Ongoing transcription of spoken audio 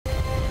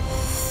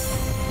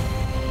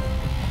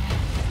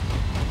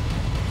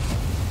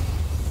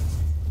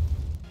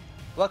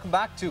Welcome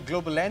back to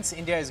Global Lens.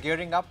 India is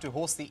gearing up to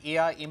host the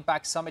AI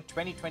Impact Summit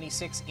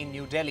 2026 in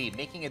New Delhi,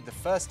 making it the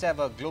first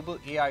ever global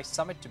AI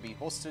summit to be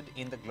hosted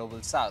in the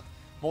Global South.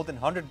 More than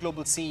 100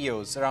 global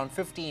CEOs, around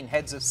 15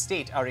 heads of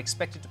state are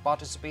expected to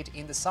participate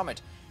in the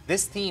summit.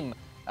 This theme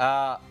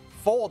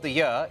for the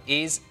year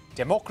is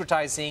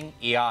democratizing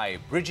AI,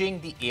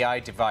 bridging the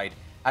AI divide.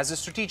 As a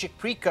strategic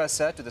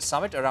precursor to the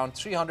summit, around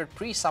 300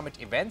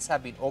 pre-summit events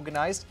have been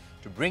organized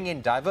to bring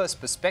in diverse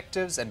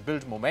perspectives and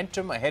build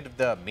momentum ahead of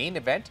the main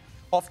event.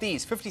 Of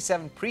these,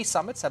 57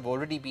 pre-summits have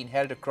already been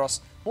held across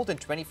more than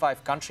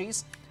 25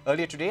 countries.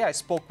 Earlier today, I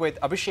spoke with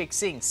Abhishek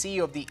Singh,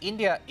 CEO of the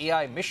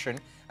IndiaAI Mission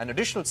and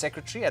Additional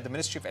Secretary at the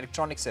Ministry of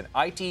Electronics and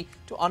IT,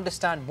 to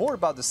understand more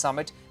about the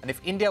summit and if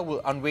India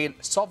will unveil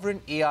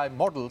sovereign AI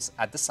models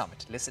at the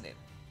summit. Listen in.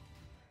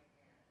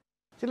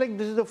 See,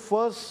 this is the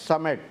first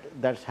summit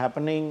that's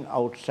happening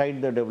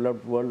outside the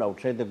developed world,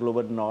 outside the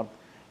global north,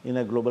 in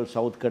a global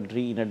south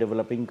country, in a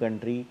developing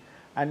country.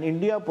 And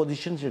India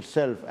positions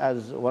itself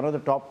as one of the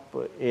top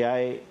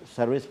AI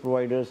service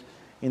providers,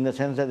 in the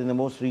sense that in the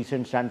most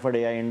recent Stanford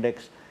AI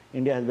Index,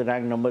 India has been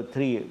ranked number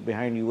 3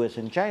 behind US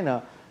and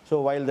China. So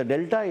while the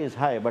delta is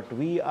high, but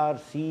we are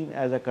seen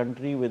as a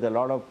country with a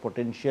lot of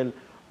potential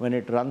when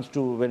it comes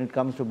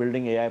to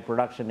building AI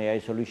products and AI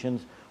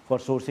solutions for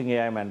sourcing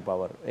AI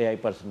manpower, AI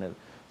personnel.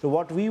 So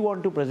what we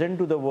want to present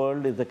to the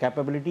world is the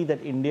capability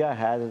that India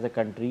has as a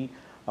country,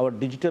 our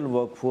digital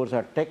workforce,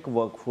 our tech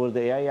workforce,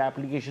 the AI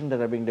applications that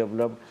are being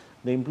developed,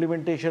 the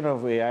implementation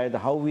of AI,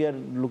 how we are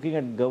looking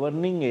at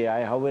governing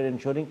AI, how we are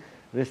ensuring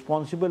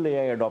responsible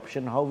AI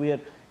adoption, how we are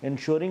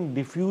ensuring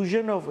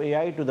diffusion of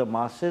AI to the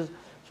masses,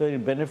 so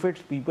it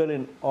benefits people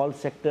in all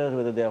sectors,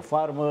 whether they are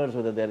farmers,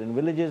 whether they are in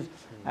villages,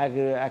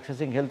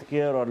 accessing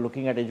healthcare or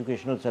looking at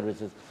educational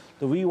services.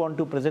 So we want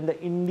to present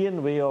the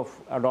Indian way of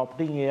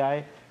adopting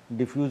AI,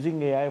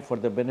 diffusing AI for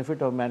the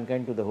benefit of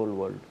mankind to the whole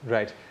world.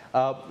 Right.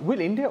 Will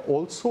India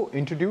also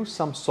introduce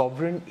some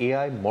sovereign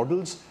AI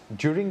models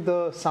during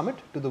the summit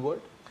to the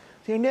world?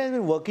 See, India has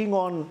been working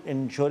on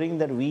ensuring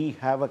that we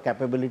have a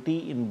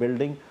capability in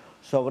building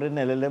sovereign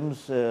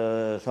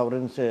LLMs,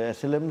 sovereign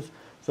SLMs.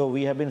 So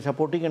we have been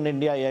supporting in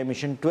IndiaAI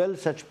Mission 12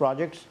 such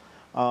projects,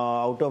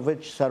 out of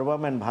which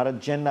Sarvam and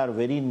BharatGen are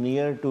very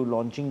near to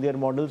launching their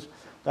models.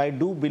 So I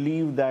do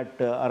believe that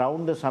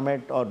around the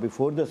summit or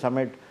before the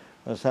summit,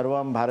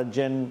 Sarvam,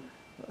 BharatGen,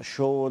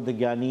 Show, the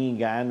Gyani,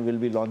 GAN will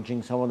be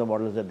launching some of the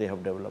models that they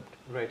have developed.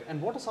 Right.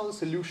 And what are some of the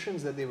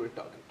solutions that they will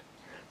target?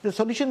 The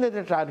solution that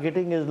they're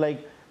targeting is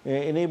like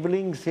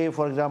enabling, say,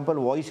 for example,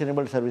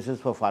 voice-enabled services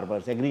for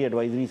farmers,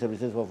 agri-advisory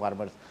services for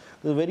farmers.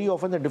 So very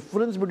often the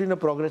difference between a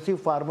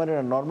progressive farmer and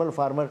a normal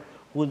farmer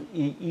whose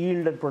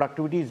yield and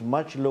productivity is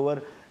much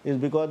lower is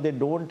because they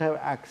don't have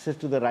access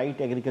to the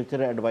right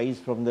agricultural advice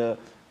from the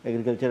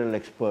agricultural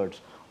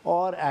experts,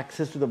 or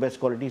access to the best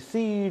quality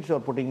seeds, or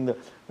putting the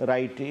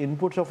right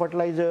inputs of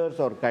fertilizers,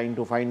 or trying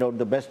to find out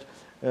the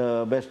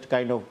best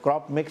kind of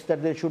crop mix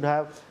that they should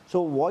have.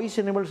 So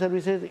voice-enabled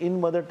services in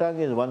mother tongue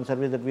is one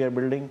service that we are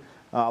building.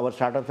 Our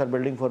startups are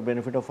building for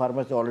benefit of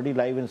farmers, already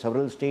live in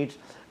several states,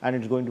 and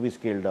it's going to be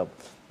scaled up.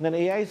 Then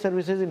AI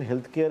services in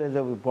healthcare is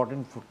an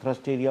important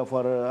thrust area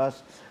for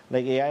us,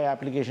 like AI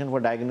application for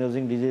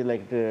diagnosing disease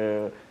like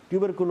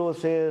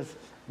tuberculosis,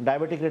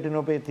 diabetic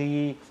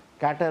retinopathy,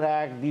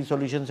 cataract. These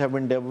solutions have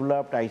been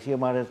developed,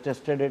 ICMR has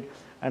tested it,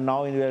 and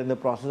now we are in the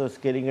process of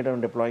scaling it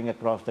and deploying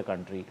across the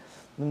country.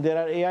 And there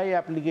are AI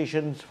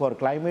applications for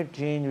climate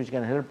change which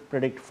can help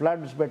predict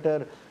floods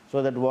better,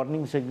 so that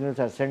warning signals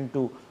are sent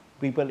to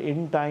people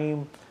in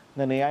time.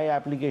 Then AI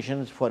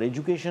applications for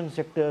education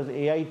sectors,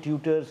 AI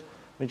tutors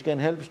which can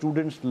help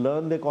students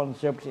learn the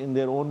concepts in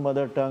their own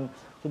mother tongue.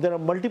 So there are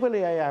multiple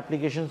AI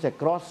applications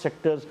across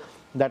sectors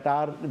that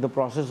are in the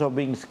process of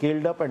being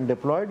scaled up and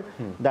deployed,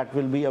 that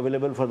will be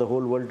available for the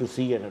whole world to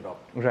see and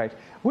adopt. Right.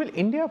 Will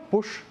India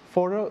push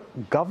for a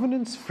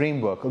governance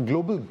framework, a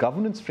global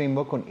governance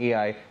framework on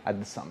AI at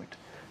the summit?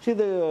 See,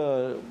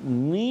 the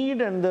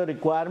need and the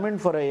requirement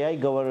for AI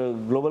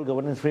global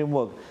governance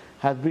framework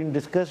has been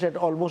discussed at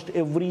almost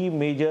every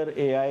major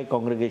AI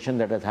congregation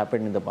that has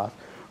happened in the past.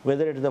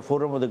 Whether it is the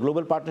forum of the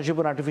Global Partnership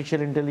on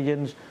Artificial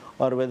Intelligence,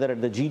 or whether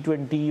at the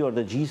G20 or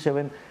the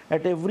G7,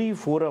 at every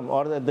forum,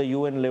 or at the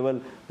UN level,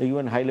 the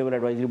UN high-level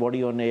advisory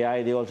body on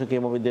AI, they also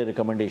came up with their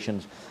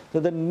recommendations. So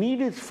the need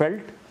is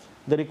felt,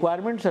 the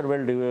requirements are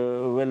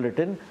well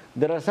written.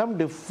 There are some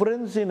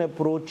difference in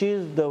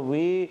approaches, the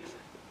way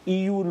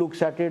EU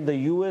looks at it, the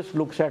US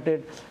looks at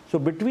it. So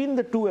between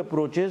the two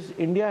approaches,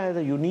 India has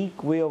a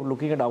unique way of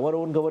looking at our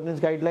own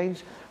governance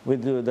guidelines,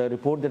 with the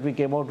report that we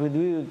came out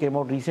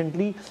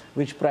recently,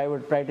 which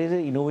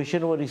prioritizes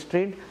innovation over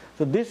restraint.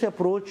 So this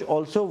approach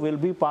also will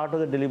be part of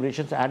the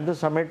deliberations at the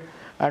summit,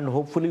 and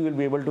hopefully we'll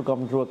be able to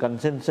come to a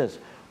consensus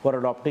for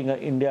adopting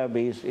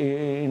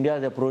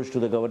India's approach to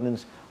the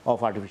governance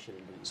of artificial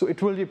intelligence. So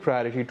it will be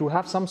priority to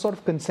have some sort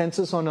of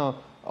consensus on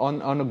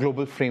a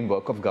global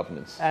framework of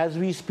governance. As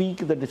we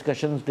speak, the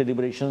discussions,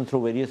 deliberations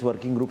through various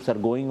working groups are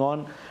going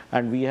on,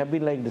 and we have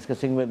been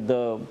discussing with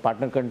the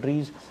partner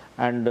countries,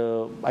 and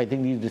I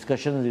think these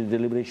discussions, these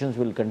deliberations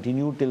will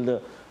continue till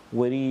the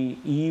very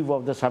eve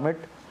of the summit,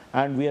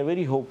 and we are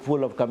very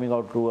hopeful of coming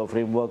out to a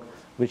framework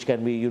which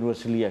can be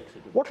universally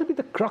accepted. What will be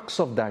the crux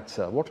of that,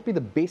 sir? What will be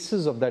the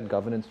basis of that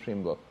governance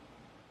framework?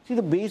 See,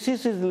 the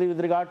basis is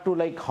with regard to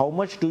like how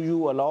much do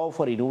you allow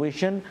for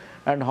innovation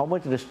and how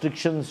much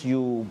restrictions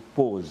you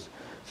pose.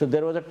 So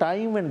there was a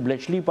time when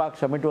Bletchley Park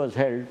Summit was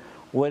held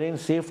wherein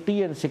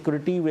safety and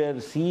security were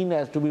seen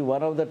as to be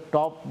one of the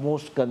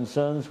topmost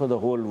concerns for the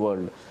whole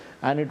world.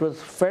 And it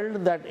was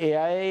felt that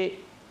AI,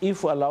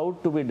 if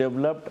allowed to be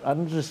developed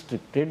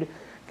unrestricted,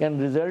 can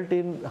result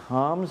in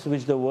harms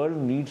which the world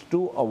needs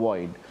to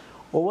avoid.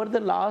 Over the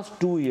last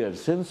 2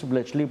 years, since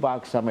Bletchley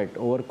Park Summit,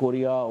 over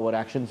Korea, over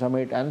Action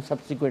Summit, and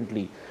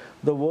subsequently,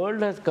 the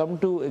world has come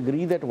to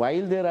agree that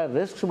while there are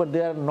risks, but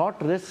there are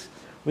not risks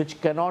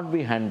which cannot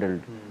be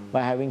handled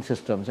by having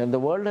systems. And the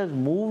world has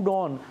moved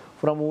on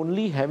from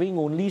only having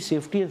only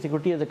safety and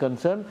security as a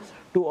concern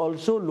to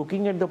also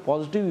looking at the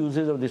positive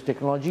uses of this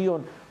technology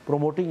on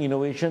promoting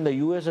innovation. The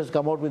US has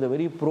come out with a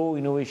very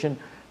pro-innovation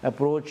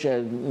approach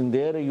in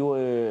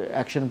their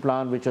action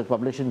plan, which was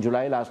published in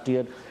July last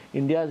year.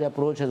 India's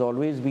approach has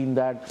always been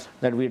that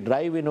we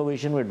drive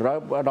innovation, we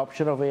drive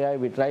adoption of AI,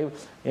 we try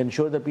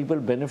ensure that people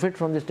benefit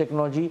from this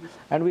technology,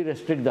 and we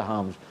restrict the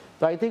harms.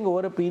 So I think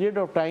over a period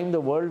of time,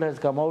 the world has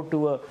come out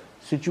to a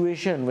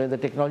situation where the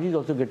technology is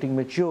also getting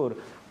mature,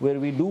 where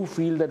we do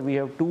feel that we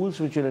have tools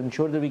which will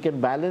ensure that we can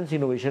balance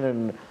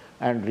innovation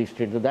and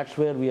restraint. So that's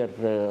where we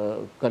are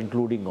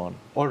concluding on.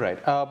 All right.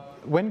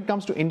 When it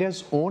comes to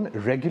India's own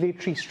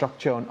regulatory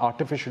structure on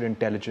artificial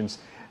intelligence,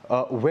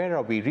 where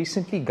are we?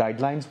 Recently,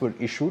 guidelines were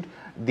issued.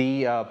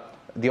 The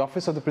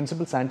Office of the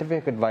Principal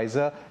Scientific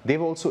Advisor,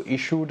 they've also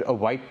issued a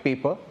white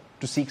paper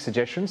to seek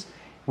suggestions.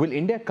 Will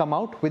India come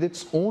out with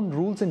its own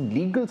rules and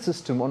legal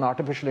system on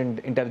artificial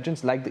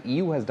intelligence like the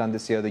EU has done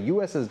this year, the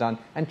US has done,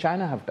 and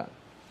China have done?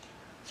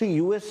 See,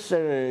 US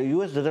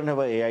doesn't have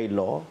an AI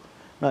law.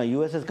 Now,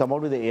 US has come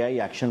out with the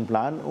AI action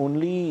plan.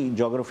 Only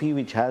geography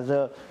which has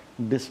a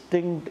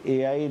distinct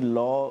AI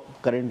law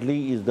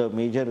currently is the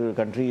major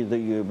country, is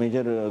the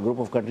major group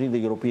of countries, the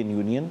European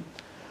Union.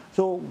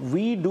 So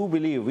we do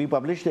believe, we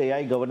published the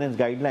AI governance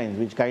guidelines,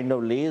 which kind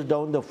of lays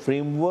down the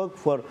framework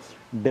for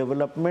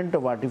development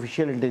of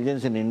artificial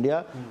intelligence in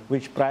India,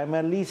 which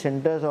primarily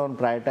centers on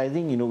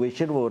prioritizing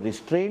innovation over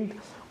restraint,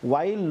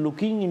 while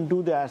looking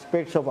into the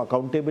aspects of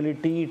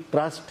accountability,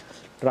 trust,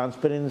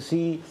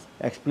 transparency,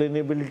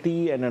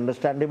 explainability, and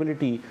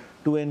understandability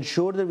to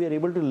ensure that we are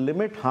able to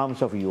limit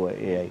harms of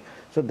AI.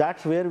 So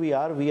that's where we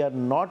are. We are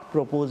not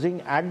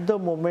proposing at the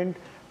moment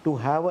to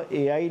have a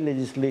AI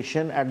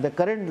legislation at the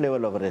current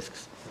level of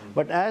risks.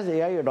 But as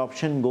AI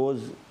adoption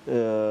goes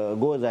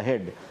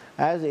ahead,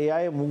 as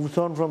AI moves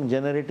on from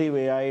generative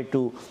AI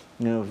to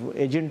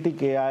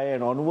agentic AI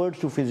and onwards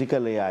to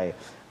physical AI,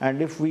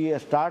 and if we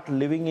start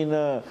living in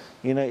an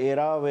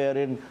era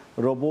wherein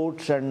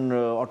robots and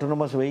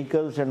autonomous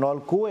vehicles and all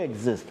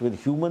coexist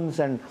with humans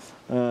and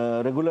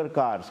regular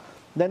cars,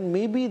 then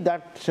maybe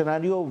that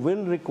scenario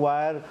will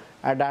require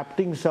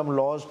adapting some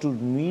laws to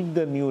meet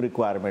the new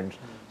requirements.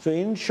 So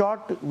in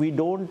short, we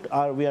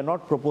are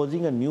not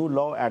proposing a new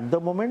law at the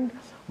moment,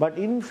 but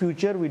in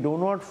future we do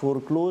not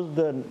foreclose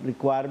the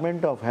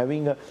requirement of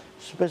having a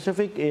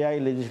specific AI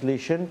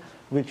legislation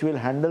which will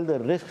handle the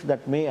risks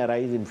that may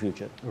arise in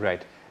future.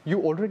 Right.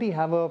 You already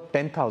have a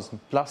 10,000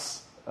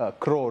 plus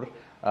crore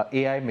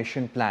AI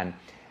mission plan.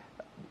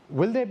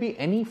 Will there be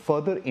any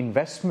further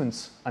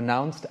investments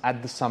announced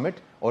at the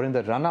summit or in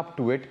the run-up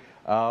to it,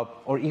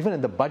 or even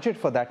in the budget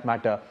for that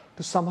matter,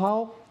 to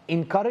somehow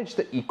encourage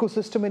the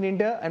ecosystem in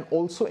India and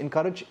also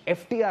encourage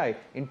FDI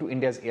into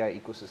India's AI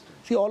ecosystem?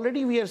 See,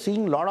 already we are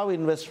seeing a lot of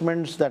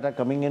investments that are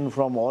coming in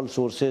from all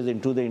sources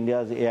into the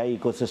India's AI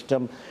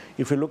ecosystem.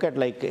 If you look at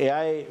like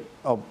AI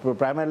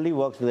primarily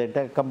works, the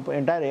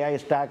entire AI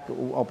stack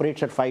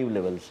operates at 5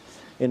 levels: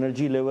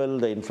 energy level,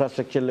 the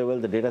infrastructure level,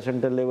 the data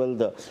center level,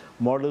 the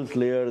models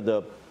layer,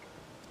 the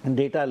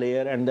data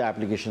layer, and the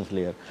applications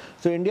layer.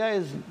 So India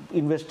is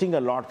investing a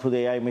lot through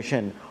the AI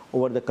mission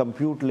over the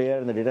compute layer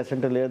and the data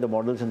center layer, the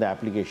models and the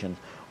applications.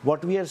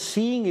 What we are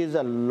seeing is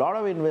a lot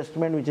of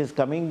investment which is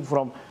coming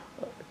from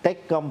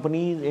tech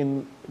companies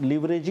in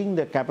leveraging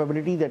the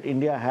capability that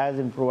India has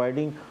in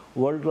providing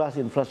world-class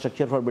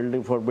infrastructure for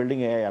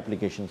building AI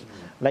applications.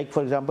 Like,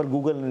 for example,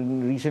 Google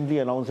recently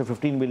announced a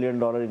 $15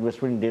 billion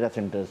investment in data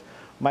centers.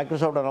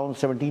 Microsoft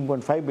announced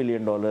 $17.5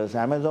 billion.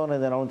 Amazon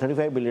has announced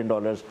 $35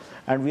 billion.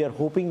 And we are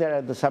hoping that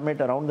at the summit,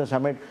 around the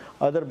summit,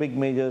 other big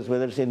majors,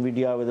 whether it's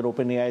NVIDIA, whether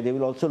OpenAI, they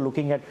will also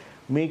looking at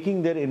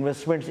making their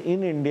investments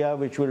in India,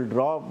 which will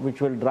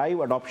drive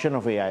adoption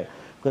of AI.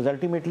 Because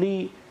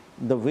ultimately,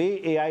 the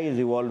way AI is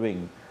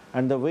evolving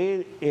and the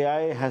way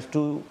AI has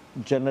to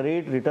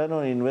generate return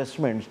on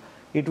investments,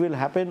 it will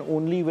happen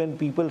only when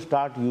people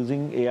start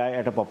using AI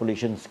at a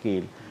population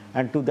scale.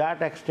 And to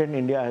that extent,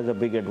 India has a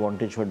big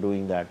advantage for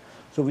doing that.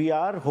 So we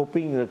are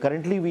hoping,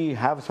 currently we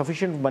have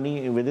sufficient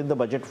money within the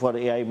budget for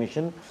AI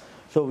mission.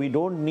 So we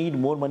don't need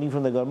more money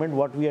from the government.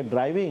 What we are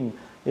driving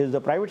is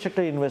the private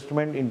sector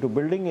investment into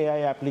building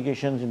AI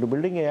applications, into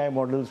building AI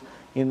models,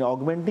 in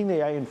augmenting the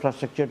AI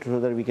infrastructure so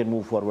that we can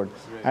move forward.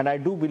 Right. And I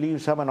do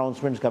believe some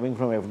announcements coming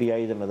from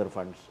FDIs and other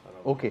funds.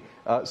 Okay,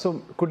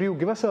 so could you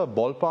give us a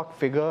ballpark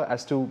figure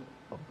as to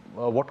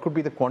what could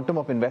be the quantum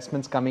of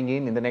investments coming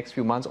in the next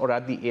few months or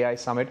at the AI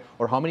summit,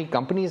 or how many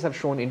companies have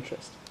shown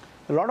interest?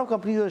 A lot of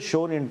companies have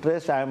shown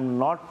interest. I am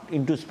not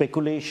into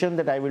speculation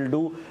that I will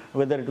do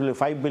whether it will be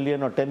 5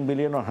 billion or 10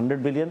 billion or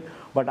 100 billion,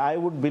 but I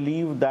would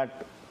believe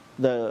that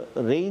the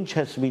range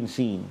has been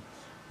seen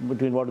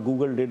between what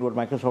Google did, what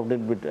Microsoft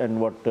did,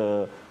 and what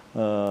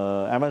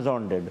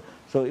Amazon did.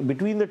 So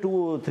between the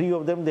three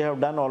of them, they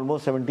have done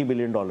almost $70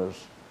 billion.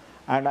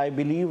 And I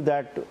believe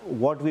that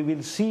what we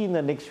will see in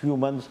the next few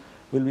months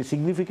will be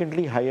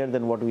significantly higher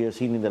than what we have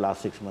seen in the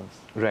last 6 months.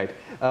 Right.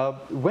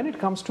 When it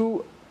comes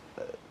to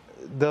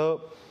the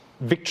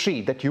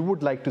victory that you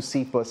would like to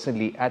see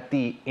personally at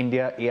the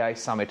India AI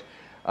Summit,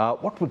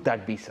 what would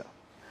that be, sir?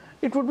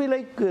 It would be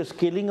like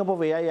scaling up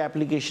of AI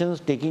applications,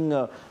 taking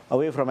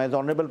away from, as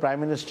Honorable Prime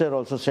Minister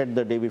also said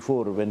the day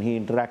before when he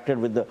interacted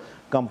with the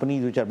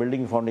companies which are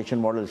building foundation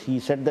models. He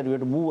said that we have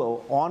to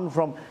move on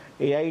from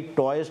AI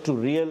toys to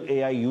real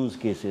AI use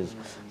cases.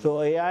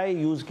 So AI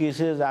use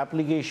cases,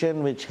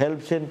 application which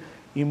helps in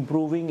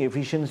improving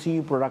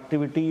efficiency,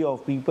 productivity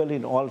of people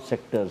in all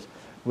sectors,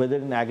 whether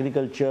in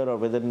agriculture or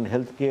whether in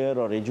healthcare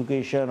or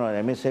education or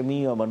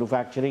MSME or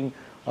manufacturing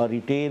or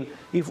retail.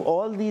 If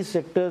all these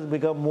sectors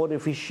become more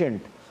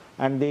efficient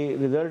and they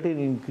result in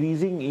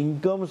increasing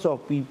incomes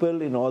of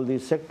people in all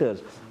these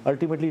sectors,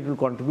 ultimately it will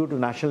contribute to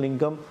national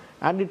income,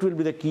 and it will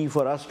be the key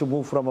for us to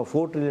move from a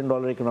 $4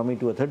 trillion economy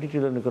to a $30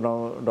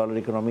 trillion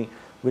economy,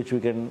 which we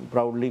can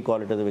proudly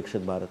call it as a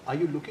Viksit Bharat. Are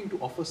you looking to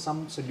offer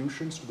some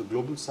solutions to the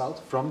Global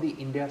South from the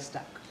India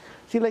stack?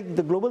 See, like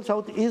the Global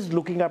South is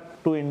looking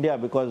up to India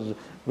because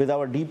with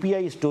our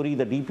DPI story,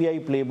 the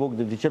DPI playbook,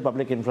 the digital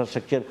public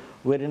infrastructure,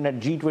 wherein at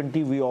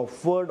G20 we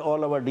offered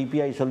all our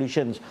DPI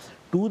solutions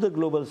to the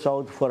Global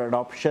South for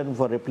adoption,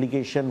 for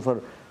replication,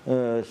 for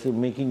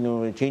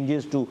making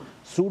changes to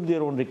suit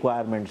their own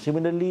requirements.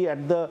 Similarly,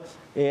 at the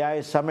AI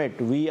Summit,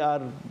 we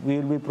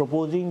will be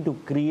proposing to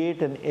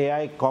create an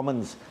AI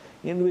Commons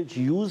in which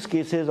use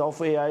cases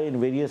of AI in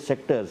various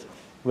sectors,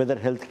 whether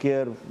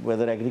healthcare,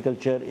 whether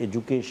agriculture,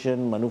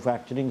 education,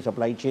 manufacturing,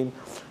 supply chain,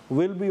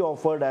 will be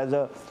offered as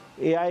a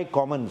AI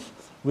Commons,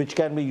 which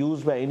can be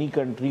used by any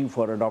country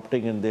for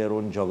adopting in their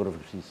own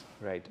geographies.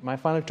 Right. My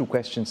final two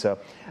questions, sir.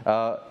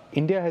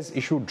 India has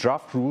issued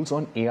draft rules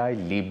on AI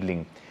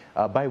labeling.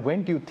 By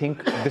when do you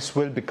think this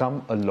will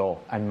become a law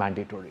and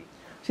mandatory?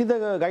 See,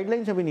 the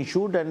guidelines have been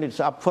issued and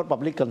it's up for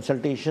public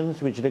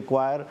consultations, which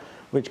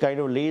kind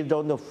of lays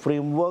down the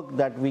framework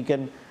that we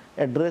can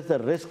address the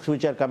risks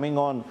which are coming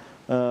on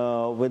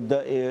with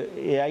the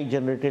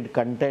AI-generated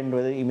content,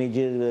 whether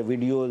images,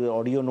 videos,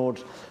 audio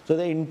notes. So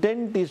the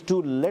intent is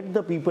to let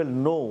the people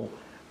know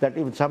that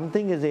if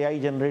something is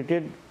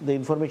AI-generated, the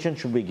information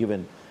should be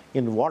given.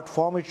 In what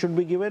form it should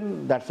be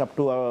given, that's up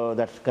to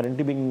that's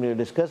currently being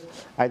discussed.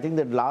 I think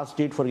the last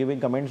date for giving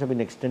comments have been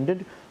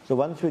extended. So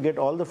once we get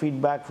all the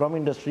feedback from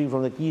industry,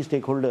 from the key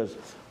stakeholders,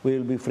 we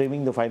will be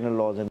framing the final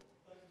laws.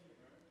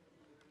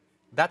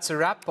 That's a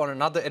wrap on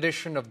another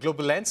edition of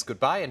Global Lens.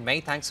 Goodbye and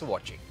many thanks for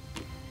watching.